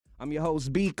I'm your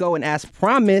host, Biko, and as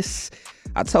promised,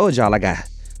 I told y'all I got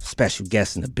special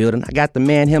guests in the building. I got the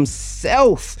man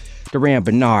himself, Duran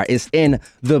Bernard, is in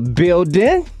the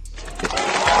building.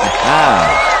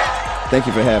 Thank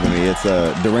you for having me. It's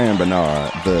Duran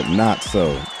Bernard, the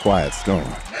not-so-quiet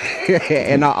storm.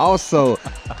 And I also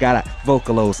got a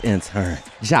Vocalo's intern,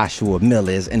 Joshua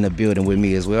Miller, is in the building with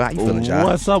me as well. How you feeling,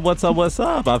 Josh? What's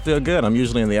up? I feel good. I'm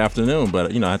usually in the afternoon,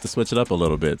 but, I have to switch it up a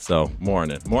little bit. So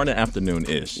morning,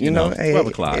 afternoon-ish, hey, 12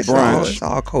 o'clock. It's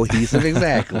all cohesive,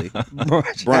 exactly.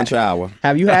 Brunch hour.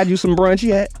 Have you had you some brunch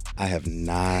yet? I have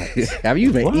not. Have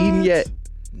you been eating yet?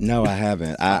 No, I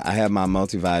haven't. I had my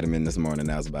multivitamin this morning.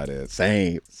 That was about it.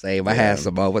 Same. I had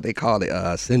some, what they call it,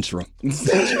 Centrum.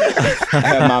 I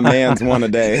had my man's one a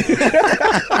day.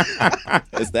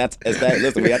 It's that.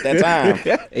 Listen, we at that time.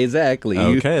 Exactly.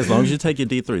 Okay, as long as you take your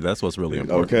D3, that's what's really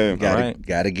important. Okay.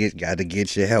 Gotta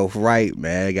get your health right,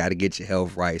 man. Gotta get your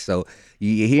health right. So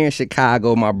you're here in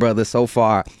Chicago, my brother. So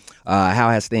far, how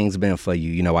has things been for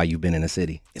you? While you've been in the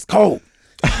city? It's cold.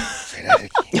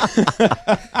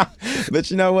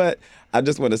 But you know what? I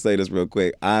just want to say this real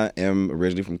quick. I am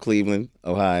originally from Cleveland,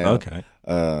 Ohio. Okay.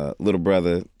 Little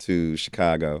brother to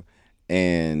Chicago.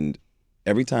 And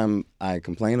every time I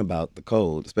complain about the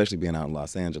cold, especially being out in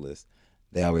Los Angeles,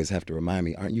 they always have to remind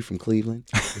me, aren't you from Cleveland?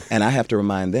 And I have to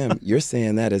remind them, you're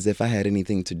saying that as if I had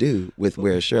anything to do with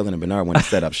where Shirley and Bernard want to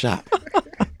set up shop,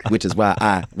 which is why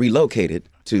I relocated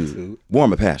to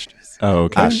warmer pastures. Oh,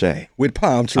 okay. Ashe. With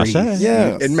palm trees.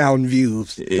 Yes. And mountain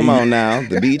views. Come on now,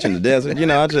 the beach and the desert.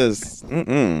 I just,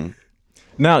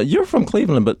 Now, you're from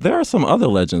Cleveland, but there are some other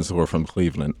legends who are from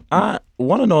Cleveland. I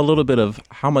want to know a little bit of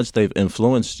how much they've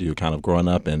influenced you kind of growing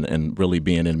up and really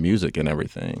being in music and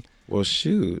everything. Well,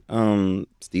 shoot.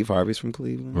 Steve Harvey's from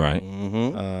Cleveland. Right.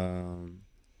 Who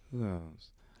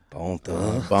else? Bone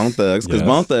Thugs. Bone Thugs. Because Yes.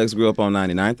 Bone Thugs grew up on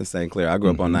 99th and St. Clair. I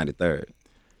grew up on 93rd.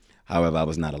 However, I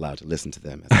was not allowed to listen to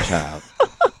them as a child.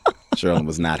 Shirley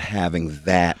was not having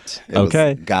that. It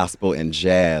Okay. was gospel and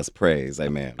jazz praise.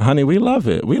 Amen. Honey, we love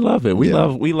it. We love it. We Yeah.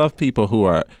 love people who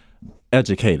are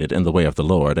educated in the way of the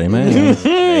Lord. Amen.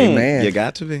 Amen. You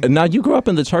got to be. Now, you grew up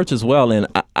in the church as well, and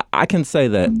I can say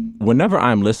that whenever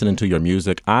I'm listening to your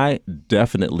music, I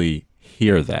definitely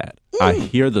hear that. I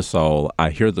hear the soul.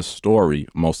 I hear the story,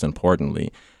 most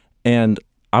importantly. And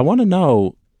I want to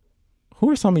know, who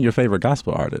are some of your favorite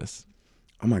gospel artists?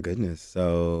 Oh, my goodness.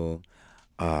 So,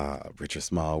 Richard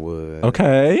Smallwood.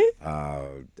 Okay.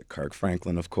 Kirk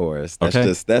Franklin, of course. That's Okay.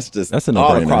 just That's a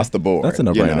all no-brainer. across the board. That's a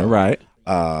no-brainer, right?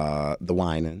 The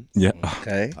Winans. Yeah.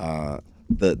 Okay.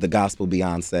 The gospel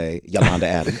Beyonce, Yolanda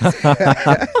Adams,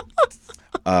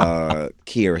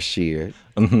 Kiera Sheard.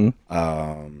 Mm-hmm.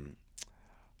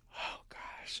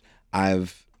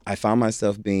 I found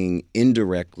myself being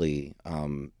indirectly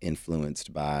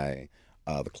influenced by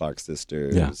the Clark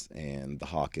sisters and the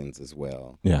Hawkins as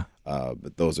well. Yeah.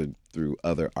 But those are through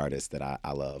other artists that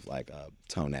I love, like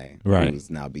Tone, Right. who's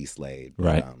now B. Slade.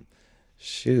 Right.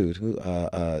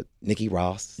 Nikki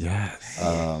Ross. Yes.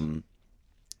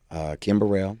 Kim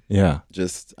Burrell. Yeah.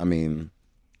 Am I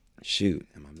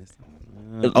missing?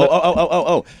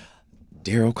 Oh.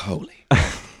 Daryl Coley.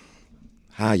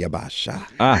 Hiya Basha.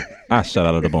 Shout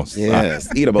out to the bones. Yes.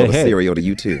 Eat a bowl of Hey. cereal to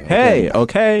you too. Hey,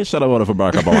 okay. Shout out for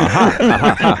Barack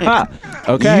Obama.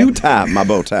 Okay. You tie my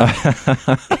bow tie.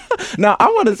 Now, I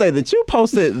want to say that you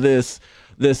posted this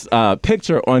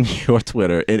picture on your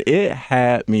Twitter, and it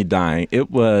had me dying. It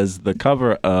was the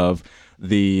cover of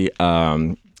the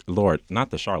Lord, not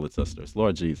the Charlotte sisters,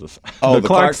 Lord Jesus. Oh, the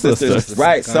Clark sisters.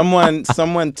 Right.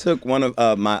 Someone took one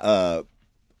of my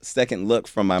second look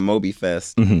from my Moby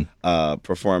Fest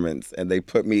performance, and they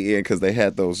put me in because they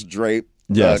had those drape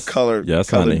colored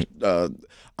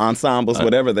ensembles,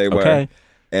 whatever they were. Okay.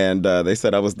 And they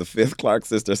said I was the fifth Clark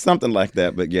sister, something like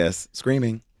that. But yes,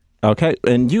 screaming. Okay,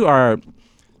 and you are,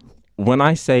 when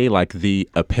I say like the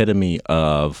epitome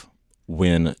of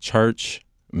when church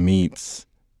meets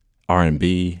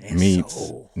R&B,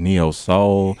 meets neo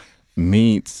soul,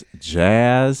 meets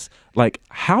jazz, like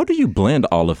how do you blend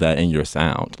all of that in your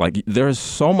sound? Like there's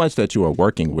so much that you are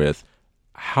working with.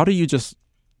 How do you just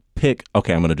pick,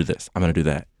 okay, I'm going to do this, I'm going to do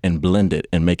that, and blend it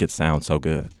and make it sound so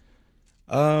good?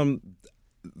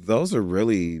 Those are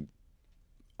really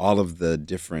all of the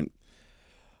different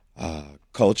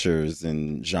cultures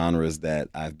and genres that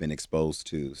I've been exposed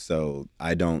to. So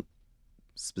I don't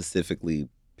specifically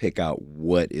pick out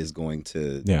what is going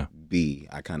to be.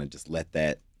 I kind of just let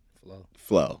that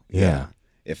flow. Yeah.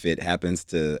 If it happens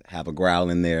to have a growl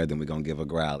in there, then we're going to give a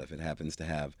growl. If it happens to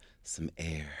have some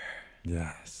air.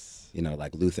 Yes.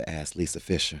 Like Luther asked Lisa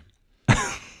Fisher.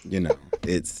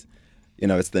 It's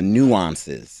the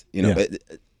nuances, but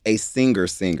a singer.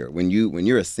 When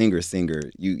you're a singer,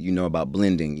 you know about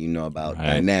blending, you know about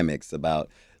dynamics, about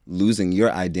losing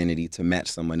your identity to match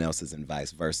someone else's, and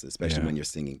vice versa, especially when you're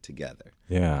singing together.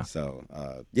 Yeah. So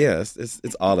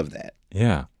it's all of that.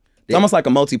 Yeah. It's almost like a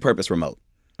multi-purpose remote.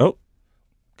 Oh,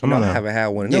 come on I now. haven't had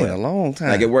one of them in a long time.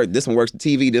 Like it works. This one works the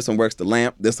TV. This one works the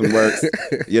lamp. This one works,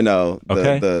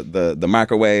 the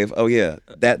microwave. Oh yeah,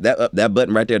 that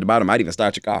button right there at the bottom might even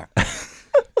start your car.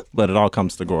 But it all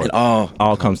comes to glory. It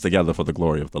all comes together for the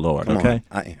glory of the Lord. Come Okay. on.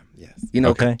 I am.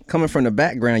 Yes. Coming from the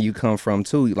background you come from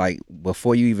too, like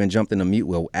before you even jumped into music,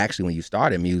 well, actually when you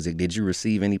started music, did you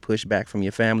receive any pushback from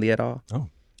your family at all? Oh.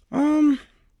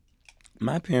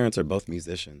 My parents are both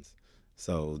musicians,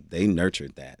 so they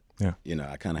nurtured that. Yeah.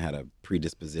 I kind of had a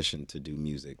predisposition to do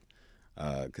music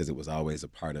because it was always a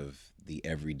part of the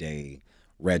everyday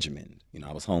regimen.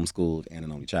 I was homeschooled and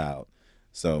an only child,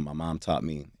 so my mom taught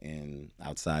me, and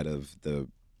outside of the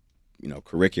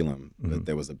curriculum, but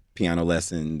there was a piano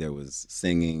lesson, there was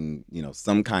singing,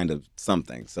 some kind of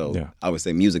something. So I would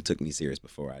say music took me serious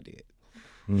before I did.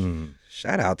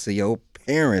 Shout out to your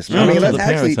parents. Shout out to let's the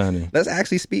actually parents, honey. let's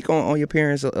actually speak on your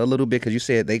parents a little bit, because you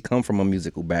said they come from a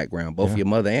musical background, both your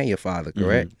mother and your father,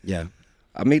 correct? Yeah.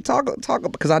 I mean, talk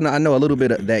because I know a little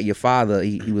bit of that your father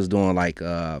he was doing like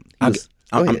go ahead.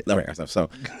 All right.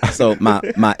 So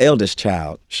my eldest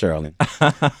child, Sherilyn,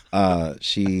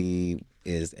 she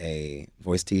is a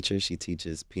voice teacher. She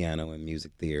teaches piano and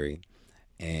music theory,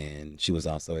 and she was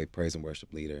also a praise and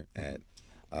worship leader at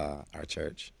our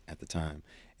church at the time.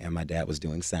 And my dad was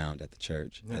doing sound at the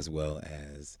church, as well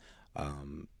as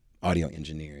audio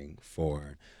engineering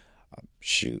for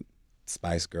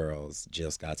Spice Girls,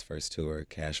 Jill Scott's first tour,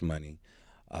 Cash Money,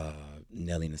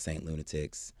 Nelly and the Saint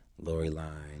Lunatics, Lori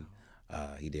Line.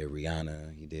 He did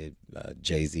Rihanna. He did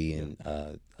Jay-Z and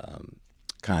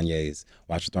Kanye's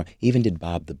Watch the Throne. He even did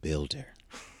Bob the Builder.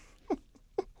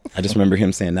 I just remember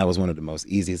him saying that was one of the most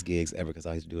easiest gigs ever, because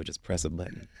all he had to do was just press a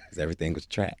button, because everything was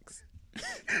tracks.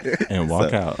 And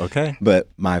walk out, okay? But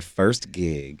my first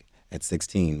gig at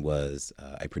 16 was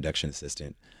a production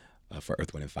assistant for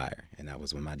Earth, Wind & Fire. And that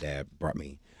was when my dad brought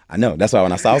me. I know, that's why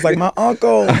when I saw, I was like, my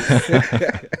uncle.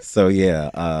 So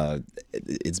yeah,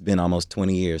 it's been almost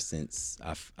 20 years since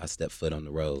I stepped foot on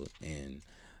the road. And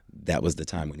that was the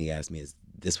time when he asked me, is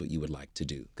this what you would like to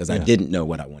do? Because I didn't know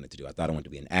what I wanted to do. I thought I wanted to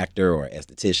be an actor or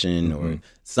esthetician or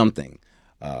something.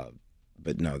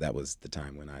 But no, that was the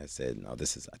time when I said, no, I think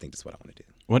this is what I want to do.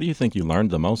 What do you think you learned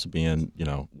the most being,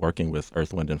 working with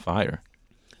Earth, Wind & Fire?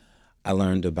 I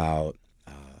learned about,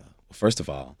 first of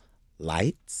all,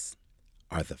 lights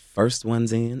are the first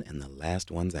ones in and the last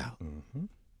ones out. Mm-hmm.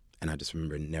 And I just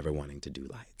remember never wanting to do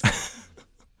lights.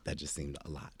 That just seemed a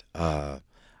lot.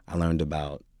 I learned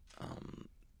about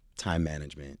time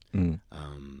management,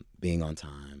 being on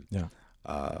time,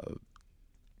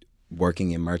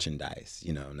 working in merchandise.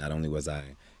 Not only was I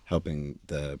helping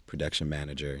the production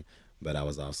manager, but I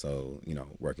was also,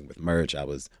 working with merch. I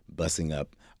was bussing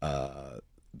up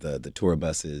the tour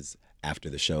buses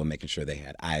after the show, making sure they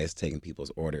had ice, taking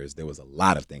people's orders. There was a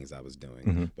lot of things I was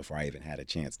doing before I even had a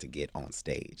chance to get on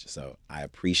stage. So I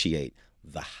appreciate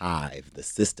the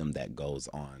system that goes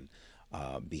on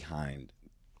behind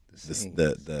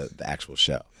the actual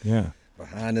show. Yeah.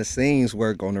 Behind the scenes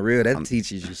work on the real, that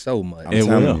teaches you so much.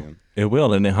 It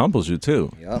will, and it humbles you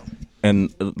too. Yep.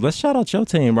 And let's shout out your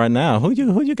team right now. Who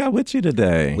you got with you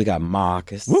today? We got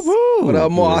Marcus. Woo-woo. What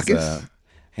up, Marcus?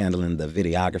 Handling the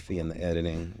videography and the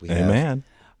editing. We Amen.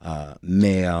 have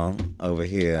Mel over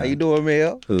here. How you doing,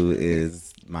 Mel? Who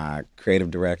is my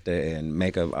creative director and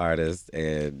makeup artist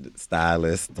and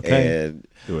stylist and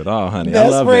do it all, honey. best I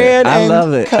love friend it. I and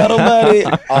love it. cuddle buddy,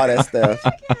 all that stuff.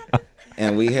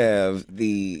 And we have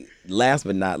the last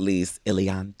but not least,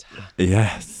 Ilianta.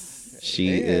 Yes.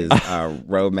 She is our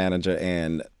road manager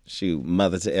and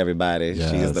mother to everybody.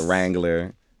 Yes. She is the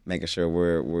wrangler, making sure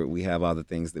we have all the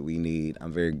things that we need.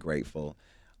 I'm very grateful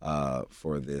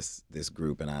for this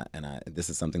group, and I this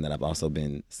is something that I've also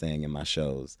been saying in my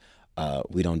shows.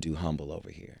 We don't do humble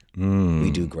over here. We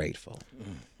do grateful.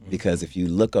 Because if you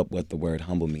look up what the word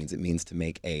humble means, it means to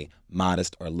make a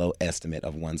modest or low estimate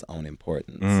of one's own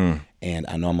importance. And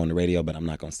I know I'm on the radio, but I'm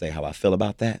not going to say how I feel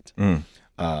about that.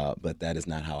 But that is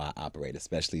not how I operate,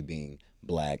 especially being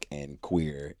Black and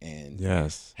queer and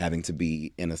having to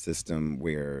be in a system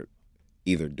where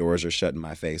either doors are shut in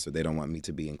my face or they don't want me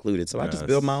to be included. So I just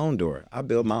build my own door. I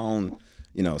build my own,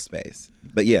 space.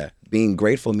 But yeah, being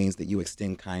grateful means that you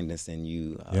extend kindness and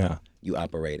you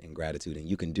operate in gratitude, and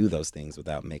you can do those things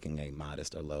without making a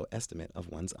modest or low estimate of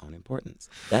one's own importance.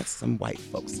 That's some white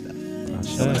folk stuff.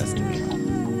 So let's do it.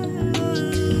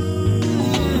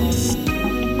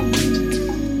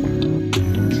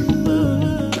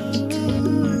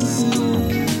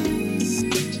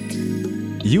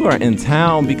 you are in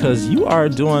town because you are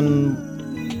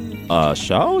doing a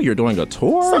show. You're doing a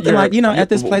tour. Something like, at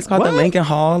this place called the Lincoln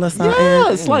Hall or something.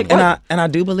 Yeah, it's like, and I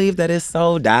do believe that it's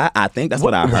sold out. I think that's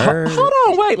what I heard. Hold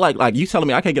on, wait. Like you telling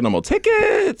me I can't get no more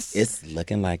tickets? It's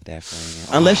looking like that,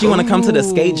 friend. Unless you want to come to the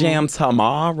skate jam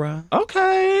tomorrow.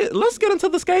 Okay, let's get into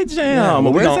the skate jam.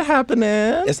 well, Where's it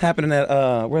happening? It's happening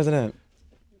at where's it at?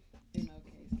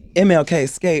 MLK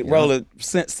Skate Roller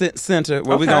Center,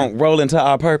 where we're going to roll into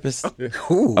our purpose.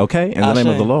 Okay, in the name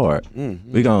of the Lord.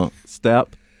 We're going to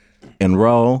step and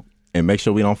roll and make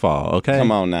sure we don't fall, okay? Come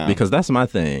on now. Because that's my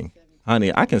thing.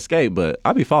 Honey, I can skate, but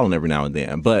I be falling every now and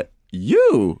then. But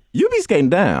you be skating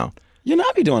down.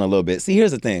 I be doing a little bit. See,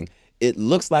 here's the thing. It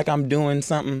looks like I'm doing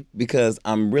something because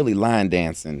I'm really line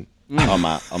dancing on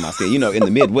my skate. In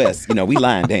the Midwest, we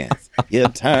line dance. You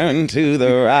turn to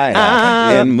the right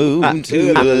and move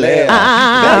to the left.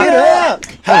 Back it up.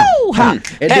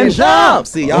 And jump.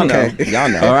 See, y'all know.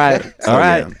 All right. All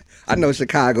right. Yeah. I know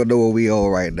Chicago know what we on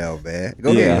right now, man.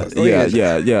 Go ahead.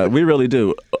 Yeah. We really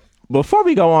do. Before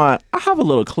we go on, I have a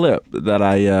little clip that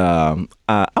I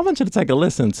want you to take a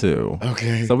listen to.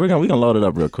 Okay. So we're gonna load it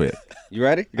up real quick. You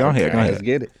ready? Go ahead. Let's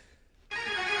get it.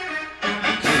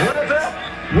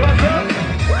 What's up?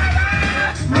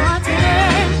 Martin,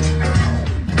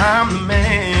 I'm the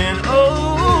man.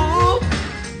 Oh,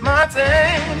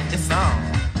 Martin, it's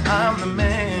on. I'm the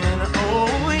man.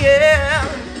 Oh, yeah.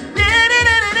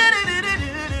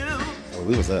 Oh,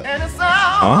 we was up. And it's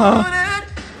on.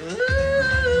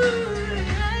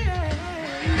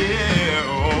 Yeah.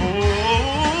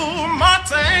 Oh,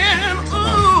 Martin.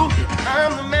 Ooh,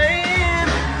 I'm the man.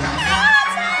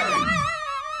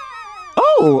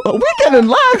 Oh, we getting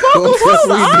live vocals.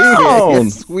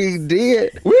 Yes, we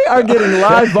did. We are getting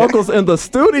live vocals in the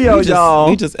studio, y'all.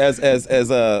 We just as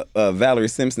Valerie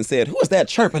Simpson said, who is that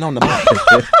chirping on the mic?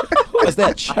 Who is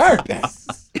that chirping?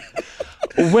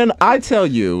 When I tell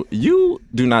you, you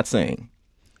do not sing,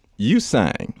 you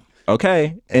sang.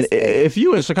 Okay, and if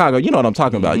you in Chicago, you know what I'm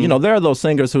talking about. There are those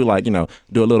singers who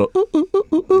do a little ooh, ooh, ooh,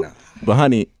 ooh, ooh. No. But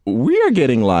honey, we are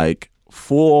getting like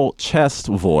full chest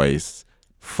voice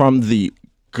from the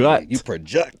gut. You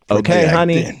project. Okay,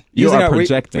 honey, you are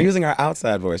projecting. We're using our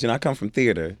outside voice. I come from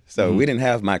theater, so we didn't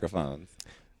have microphones.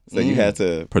 So you had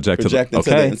to project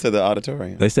into the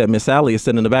auditorium. They said Miss Sally is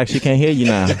sitting in the back. She can't hear you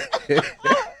now.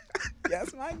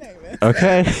 That's my name.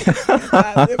 Okay.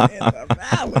 I live in the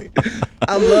valley.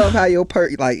 I love how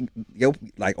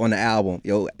like on the album,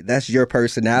 that's your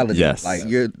personality. Yes. Like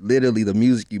you're literally the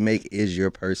music you make is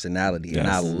your personality, and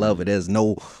I love it. There's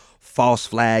no false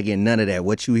flag and none of that.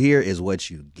 What you hear is what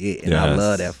you get, and I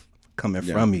love that coming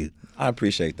from you. I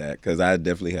appreciate that because I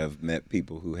definitely have met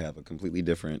people who have a completely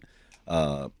different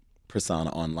persona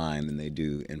online than they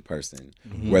do in person.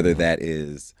 Whether that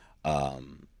is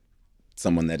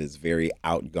someone that is very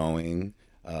outgoing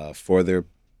for their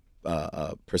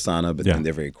persona, but then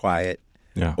they're very quiet,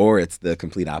 or it's the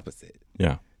complete opposite.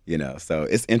 Yeah. So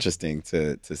it's interesting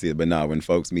to see it. But no, when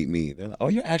folks meet me, they're like, oh,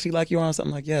 you're actually like you're on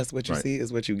something. Like, yes, what you see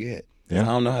is what you get. Yeah. I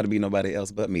don't know how to be nobody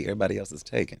else but me. Everybody else is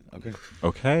taken.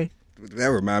 Okay. That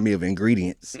remind me of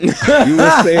ingredients. You were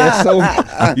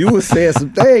saying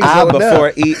some things. I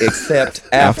before eat except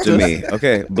after me.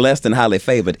 Okay. Blessed and highly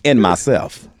favored in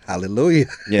myself. Hallelujah.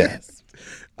 Yes.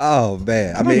 Oh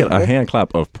man. I mean, a hand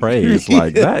clap of praise.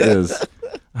 Like that is,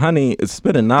 honey, it's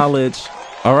spitting knowledge.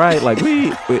 All right, like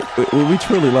we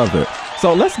truly love it.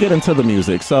 So let's get into the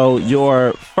music. So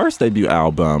your first debut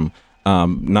album,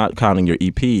 not counting your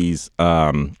EPs,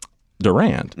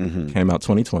 Durand, came out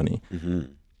 2020.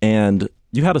 And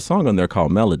you had a song on there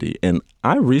called Melody. And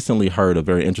I recently heard a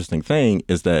very interesting thing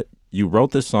is that you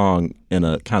wrote this song in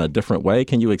a kind of different way.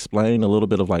 Can you explain a little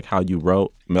bit of like how you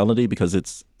wrote Melody? Because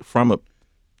it's from a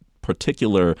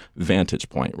particular vantage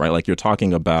point, right? Like you're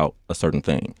talking about a certain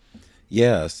thing.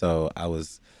 Yeah, so I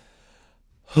was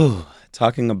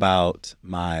talking about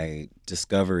my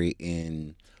discovery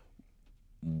in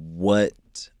what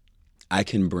I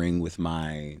can bring with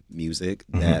my music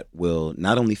that will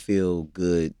not only feel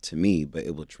good to me, but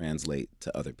it will translate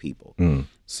to other people.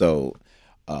 So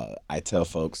I tell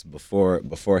folks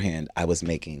beforehand, I was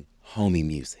making homie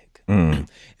music. And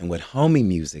what homie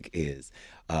music is,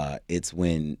 it's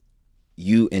when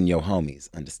you and your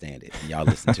homies understand it and y'all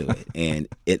listen to it. And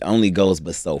it only goes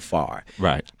but so far.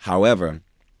 Right. However,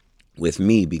 with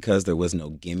me, because there was no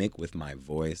gimmick with my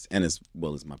voice and as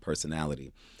well as my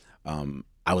personality,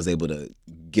 I was able to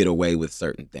get away with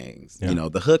certain things. Yeah.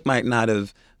 The hook might not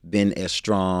have been as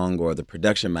strong or the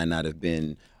production might not have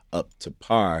been up to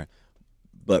par,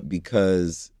 but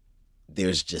because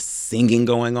there's just singing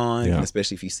going on, and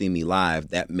especially if you see me live,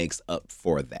 that makes up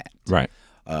for that. Right.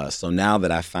 So now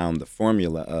that I found the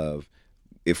formula of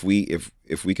if we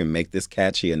can make this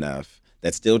catchy enough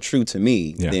that's still true to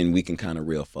me, then we can kind of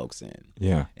reel folks in.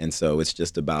 Yeah. And so it's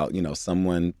just about,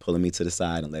 someone pulling me to the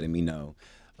side and letting me know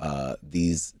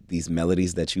these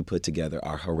melodies that you put together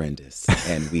are horrendous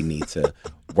and we need to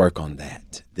work on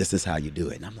that. This is how you do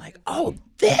it. And I'm like, oh,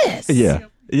 this. Yeah.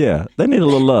 Yeah. They need a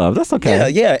little love. That's okay. Yeah,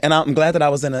 yeah. And I'm glad that I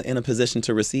was in a position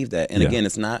to receive that. And again,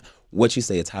 it's not what you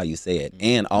say, it's how you say it.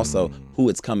 And also who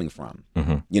it's coming from.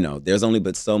 There's only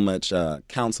but so much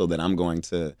counsel that I'm going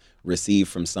to receive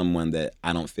from someone that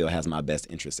I don't feel has my best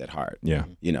interests at heart. Yeah.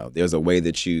 There's a way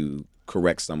that you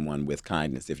correct someone with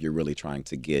kindness if you're really trying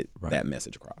to get that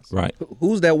message across. Right.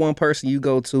 Who's that one person you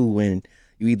go to when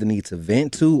you either need to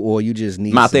vent to or you just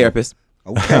need My therapist.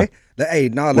 Okay. Hey,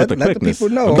 no, let the people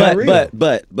know.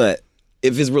 But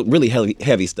if it's really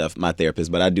heavy stuff, my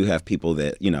therapist. But I do have people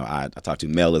that I talk to.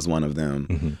 Mel is one of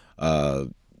them. But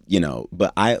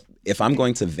if I'm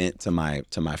going to vent to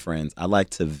my friends, I like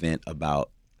to vent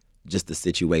about just the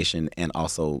situation and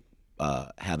also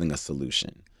having a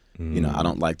solution. I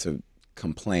don't like to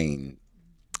complain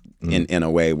in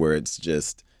a way where it's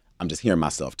just I'm just hearing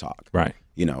myself talk. Right.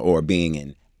 Or being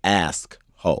an ask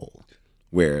hole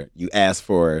where you ask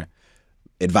for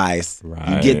advice,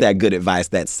 you get that good advice,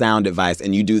 that sound advice,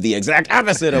 and you do the exact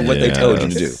opposite of what they told you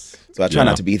to do. So I try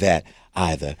not to be that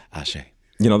either, Ashe.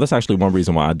 That's actually one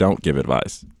reason why I don't give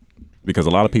advice. Because a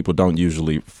lot of people don't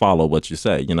usually follow what you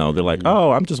say. They're like,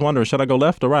 oh, I'm just wondering, should I go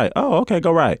left or right? Oh, okay,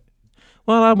 go right.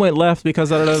 Well, I went left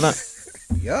because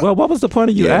Well, what was the point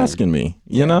of you asking me,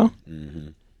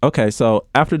 Okay, so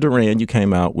after Duran, you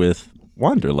came out with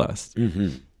Wanderlust.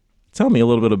 Tell me a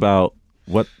little bit about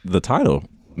what the title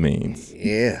means.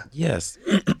 Yeah. Yes.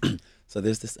 So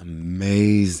there's this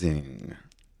amazing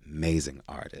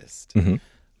artist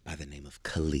by the name of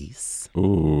Khalees.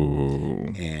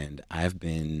 Ooh. And I've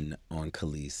been on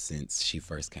Khalees since she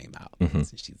first came out,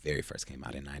 since she very first came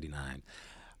out in 99.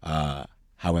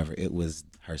 However, it was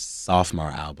her sophomore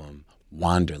album,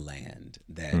 Wanderland,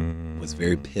 that was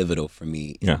very pivotal for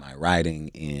me in my writing,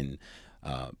 in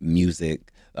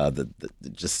music,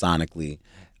 just sonically.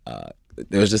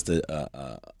 There was just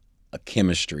a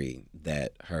chemistry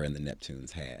that her and the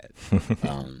Neptunes had.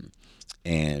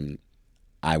 And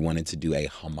I wanted to do a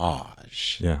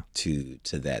homage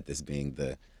to that, this being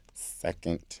the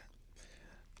second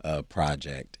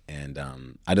project. And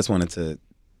I just wanted to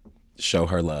show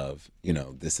her love.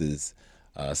 This is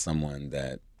someone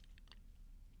that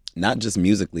not just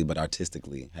musically but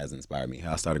artistically has inspired me.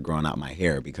 I started growing out my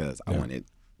hair because I wanted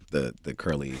the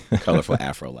curly, colorful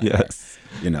afro like her.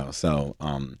 So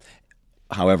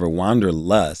however,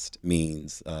 Wanderlust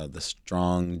means the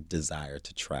strong desire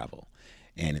to travel.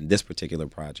 And in this particular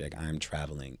project, I am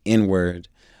traveling inward.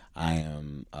 I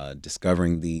am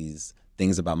discovering these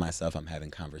things about myself. I'm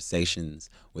having conversations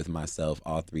with myself,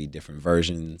 all three different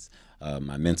versions,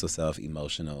 my mental self,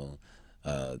 emotional,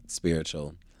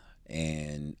 spiritual,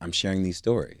 and I'm sharing these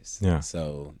stories. Yeah.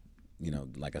 So,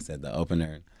 like I said, the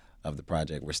opener of the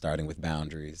project, we're starting with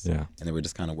boundaries. Yeah. And then we're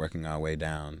just kind of working our way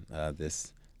down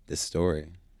this story.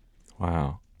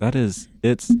 Wow.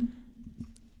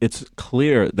 It's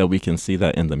clear that we can see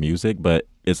that in the music, but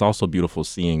it's also beautiful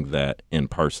seeing that in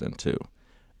person too.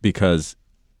 Because,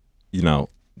 when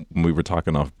we were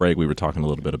talking off break, we were talking a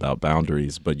little bit about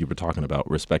boundaries, but you were talking about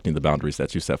respecting the boundaries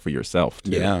that you set for yourself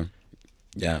too. Yeah.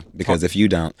 Yeah. Because if you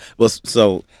don't,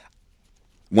 so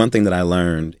one thing that I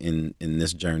learned in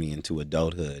this journey into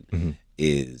adulthood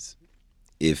is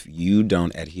if you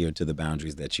don't adhere to the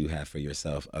boundaries that you have for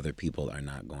yourself, other people are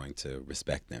not going to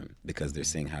respect them because they're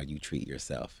seeing how you treat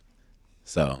yourself.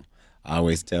 So I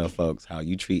always tell folks how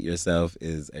you treat yourself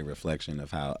is a reflection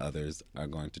of how others are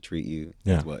going to treat you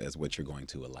as well as what you're going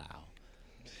to allow.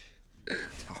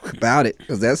 Talk about it,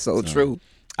 because that's so true.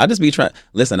 I just be trying.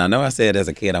 Listen, I know I said as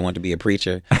a kid I wanted to be a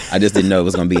preacher. I just didn't know it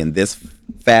was going to be in this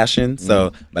fashion.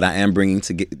 So, but I am bringing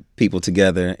people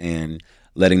together and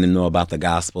letting them know about the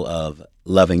gospel of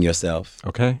loving yourself,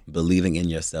 believing in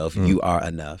yourself. You are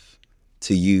enough.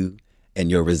 To you and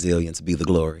your resilience be the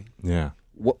glory. Yeah.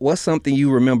 What's something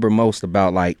you remember most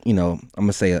about, I'm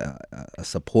gonna say a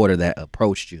supporter that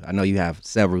approached you? I know you have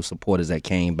several supporters that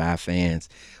came by, fans.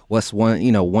 What's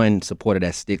one supporter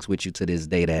that sticks with you to this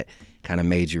day that kind of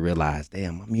made you realize,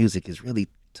 damn, my music is really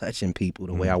touching people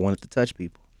the way I want it to touch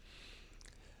people?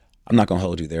 I'm not gonna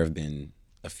hold you. There have been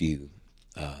a few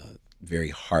very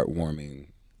heartwarming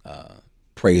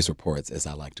praise reports, as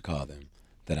I like to call them,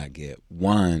 that I get.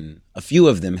 A few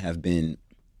of them have been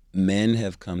men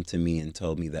have come to me and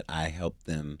told me that I helped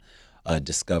them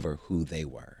discover who they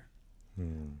were.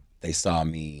 They saw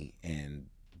me and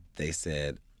they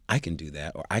said, I can do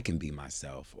that, or I can be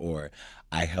myself, or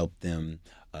I help them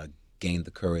gain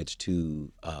the courage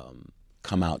to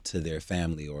come out to their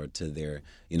family or to their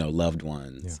loved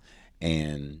ones,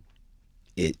 and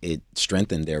it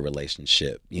strengthened their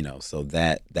relationship. So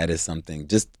that is something.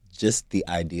 Just the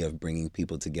idea of bringing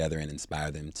people together and inspire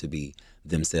them to be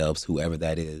themselves, whoever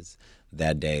that is,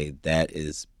 that day, that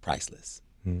is priceless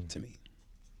to me.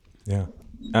 Yeah.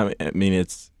 I mean,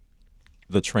 it's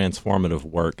the transformative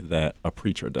work that a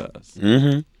preacher does.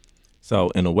 Mm-hmm. So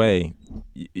in a way,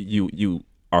 you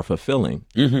are fulfilling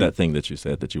that thing that you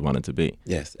said that you wanted to be.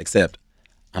 Yes, except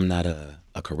I'm not a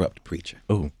corrupt preacher.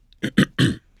 Oh,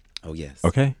 Oh, yes.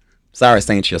 okay. Sorry,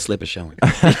 Saints, your slip is showing. Do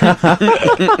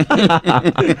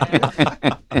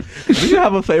you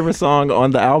have a favorite song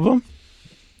on the album?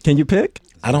 Can you pick?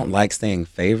 I don't like saying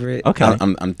favorite. Okay.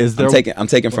 I'm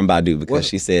taking from Badu because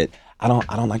she said I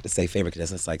don't like to say favorite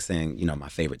because that's like saying my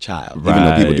favorite child. Even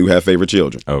though people Right. do have favorite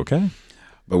children. Okay.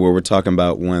 But where we're talking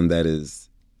about one that is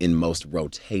in most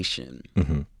rotation,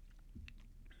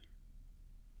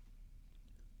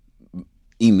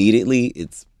 immediately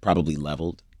it's probably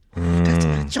Leveled. That's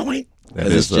my joint.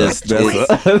 It's just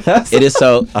it is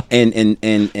so.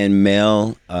 And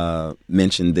Mel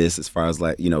mentioned this as far as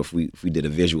like if we did a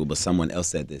visual, but someone else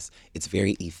said this. It's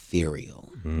very ethereal.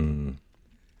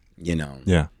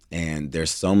 Yeah. And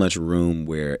there's so much room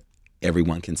where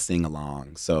everyone can sing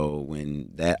along. So when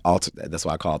that altar, that's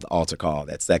why I call it the altar call,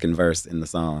 that second verse in the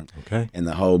song. Okay. And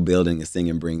the whole building is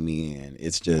singing Bring Me In.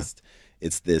 It's just,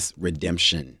 it's this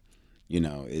redemption.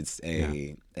 It's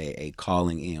a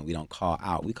calling in. We don't call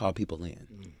out. We call people in.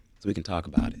 So we can talk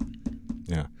about it.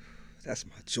 Yeah. That's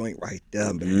my joint right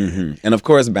there, man. Mm-hmm. And of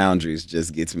course, Boundaries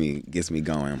just gets me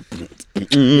going. Get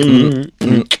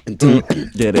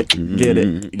it.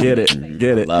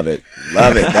 Love it.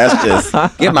 That's just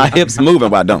get my hips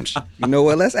moving. Why don't you? You know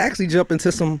what? Let's actually jump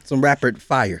into some rapid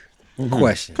fire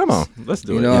questions. Come on, let's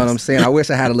do it. You know what I'm saying? I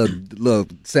wish I had a little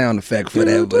sound effect for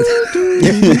that. But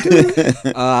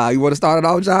you want to start it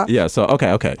off, John? Yeah. So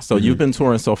okay. So you've been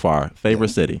touring so far. Favorite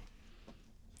city?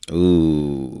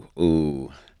 Ooh.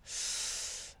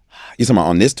 You talking about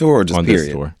on this tour or just On period?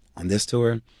 this tour. On this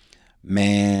tour,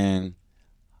 man.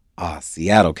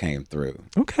 Seattle came through.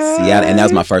 Okay. Seattle, and that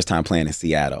was my first time playing in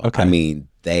Seattle. Okay. I mean,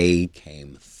 they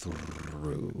came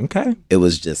through. Okay. It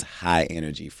was just high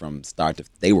energy from start to.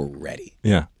 They were ready.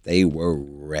 Yeah. They were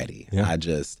ready. Yeah.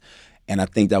 And I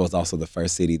think that was also the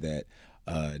first city that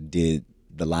did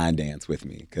the line dance with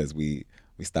me because we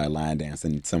started line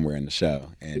dancing somewhere in the show,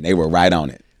 and they were right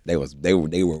on it. They were.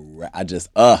 I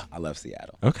love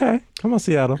Seattle. Okay. Come on,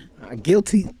 Seattle.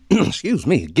 Guilty. Excuse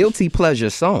me. Guilty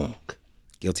pleasure song.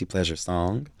 Guilty pleasure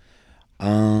song.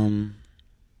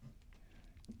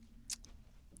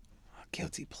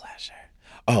 Guilty pleasure.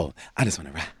 Oh, I just want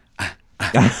to ride.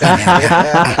 I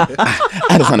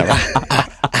just want to ride.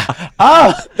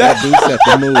 That do set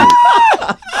the mood.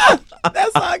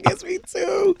 That song gets me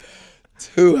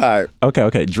too hype.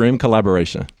 Okay. Dream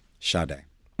collaboration. Sade.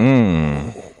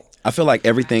 I feel like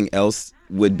everything else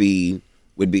would be.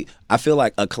 I feel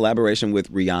like a collaboration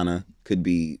with Rihanna could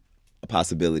be a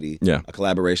possibility. Yeah. A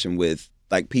collaboration with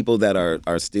like people that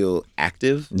are still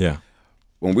active. Yeah.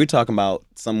 When we're talking about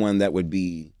someone that would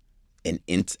be an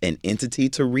entity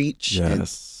to reach.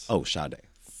 Yes. Sade,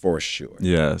 for sure.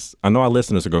 Yes. I know our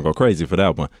listeners are gonna go crazy for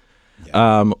that one.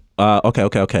 Yeah.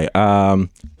 Okay.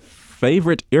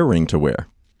 Favorite earring to wear?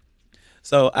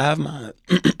 So I have my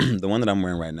the one that I'm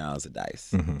wearing right now is a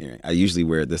Dice earring. I usually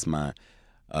wear this my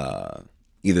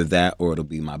either that or it'll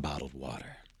be my bottled water.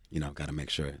 Got to make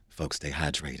sure folks stay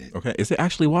hydrated. Okay. Is there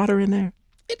actually water in there?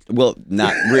 Well,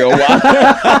 not real water.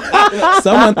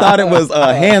 Someone thought it was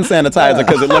hand sanitizer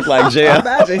because it looked like gel.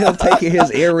 Imagine him taking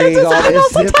his earring off and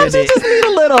Sometimes sipping you just need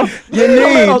a little. You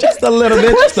need just a little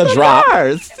bit, just a drop.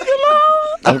 Jars,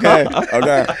 Okay.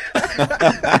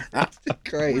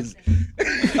 Crazy.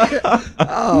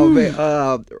 Oh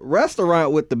man.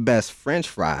 Restaurant with the best French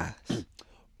fries.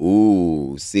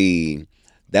 Ooh, see,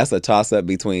 that's a toss-up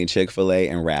between Chick-fil-A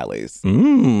and Rally's.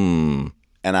 Mmm.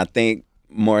 And I think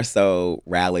more so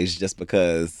Rally's just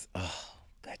because, oh,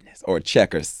 goodness, or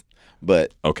Checkers.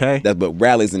 But Okay. but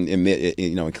Rally's in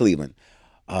Cleveland.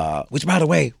 Which, by the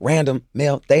way, random,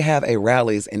 Mel, they have a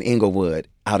Rally's in Inglewood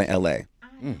out in L.A. I know,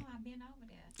 I've been over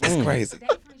there. That's crazy. They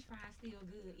French fries still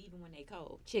good even when they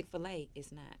cold. Chick-fil-A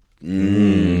is not.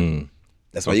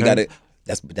 That's why you got to.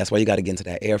 That's why you got to get into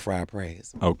that air fryer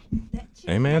praise. Oh,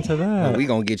 amen to that. We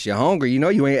gonna get you hungry. You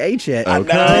ain't ate yet.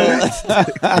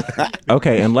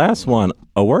 Okay, and last one,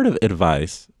 a word of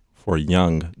advice for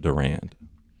young Durand.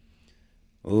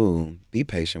 Ooh, be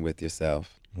patient with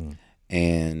yourself,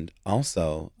 and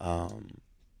also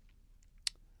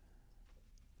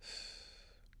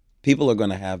people are going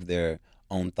to have their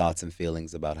own thoughts and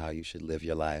feelings about how you should live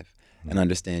your life, and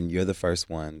understand you're the first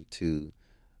one to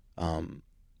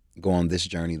go on this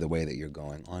journey the way that you're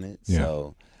going on it. Yeah.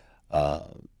 So,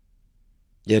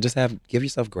 just give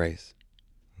yourself grace.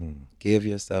 Give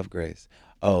yourself grace.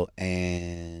 Oh,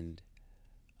 and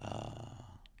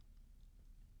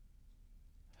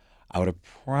I would have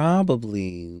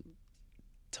probably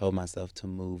told myself to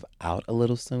move out a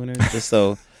little sooner, just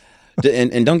so.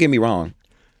 And don't get me wrong.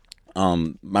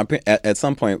 At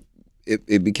some point,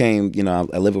 it became, I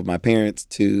live with my parents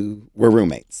too. We're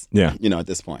roommates. Yeah. At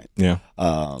this point. Yeah.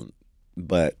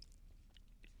 But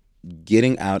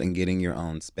getting out and getting your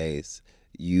own space,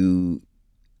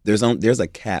 there's a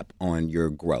cap on your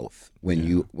growth when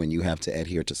you have to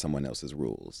adhere to someone else's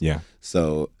rules. Yeah.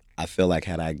 So I feel like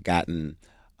had I gotten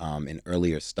an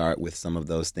earlier start with some of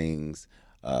those things,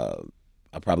 I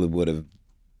probably would have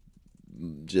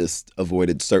just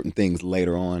avoided certain things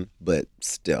later on, but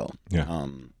still. Yeah.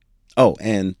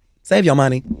 And save your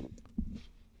money.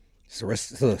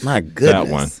 My goodness. That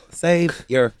one. Save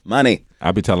your money.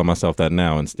 I be telling myself that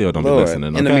now and still don't Lord, be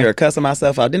listening. in the mirror, cussing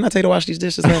myself out. Didn't I tell you to wash these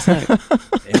dishes last night?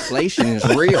 Inflation is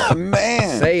real.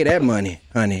 Man. Save that money,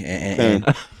 honey,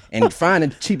 and find the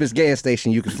cheapest gas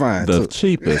station you can find. The too.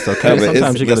 cheapest, okay? Yeah, but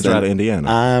Sometimes you got to listen, drive to Indiana.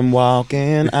 I'm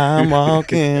walking. I'm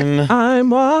walking.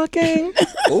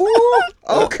 Ooh,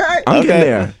 okay. I'm Okay. getting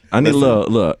there. I need a little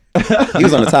look. He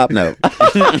was on the top note.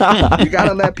 You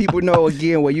gotta let people know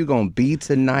again where you gonna be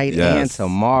tonight and Yes.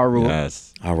 tomorrow.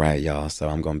 Yes. All right, y'all. So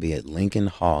I'm going to be at Lincoln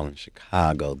Hall in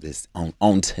Chicago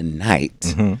on tonight.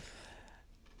 Mm-hmm.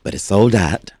 But it's sold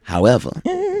out. However,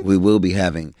 we will be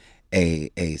having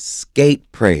a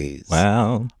skate praise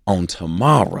Wow. on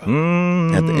tomorrow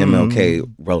at the MLK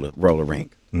roller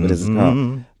rink. What is it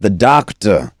called? The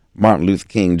Dr. Martin Luther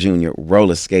King Jr.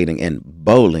 Roller Skating and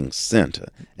Bowling Center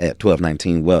at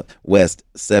 1219 West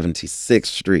 76th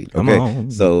Street. Come Okay,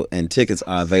 on. so and tickets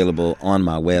are available on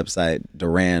my website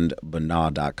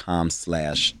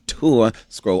durandbernard.com/tour.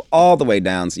 Scroll all the way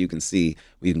down so you can see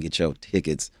where you can get your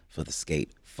tickets for the skate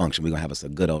function. We're gonna have us a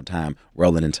good old time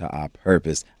rolling into our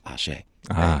purpose. Ashe.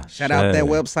 Shout out that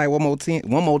website one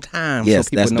more time. Yes, so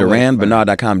people that's know where to find it.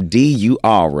 durandbernard.com.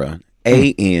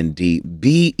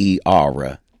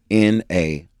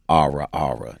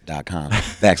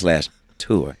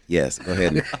 DurandBernard.com/tour. Yes, go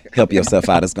ahead and help yourself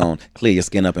out. It's going to clear your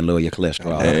skin up and lower your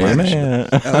cholesterol. Amen.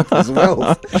 As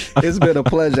well. It's been a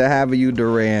pleasure having you,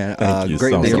 Duran. Thank you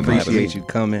Greatly so much. appreciate you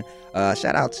coming.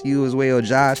 Shout out to you as well.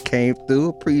 Josh came through.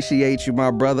 Appreciate you,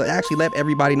 my brother. Actually, let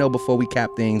everybody know before we cap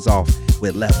things off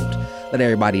with Leveled. Let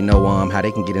everybody know how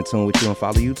they can get in tune with you and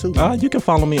follow you too. You can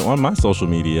follow me on my social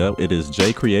media. It is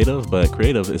J Creative, but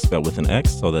creative is spelled with an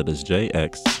X, so that is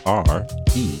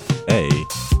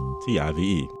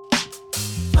JXREATIVE.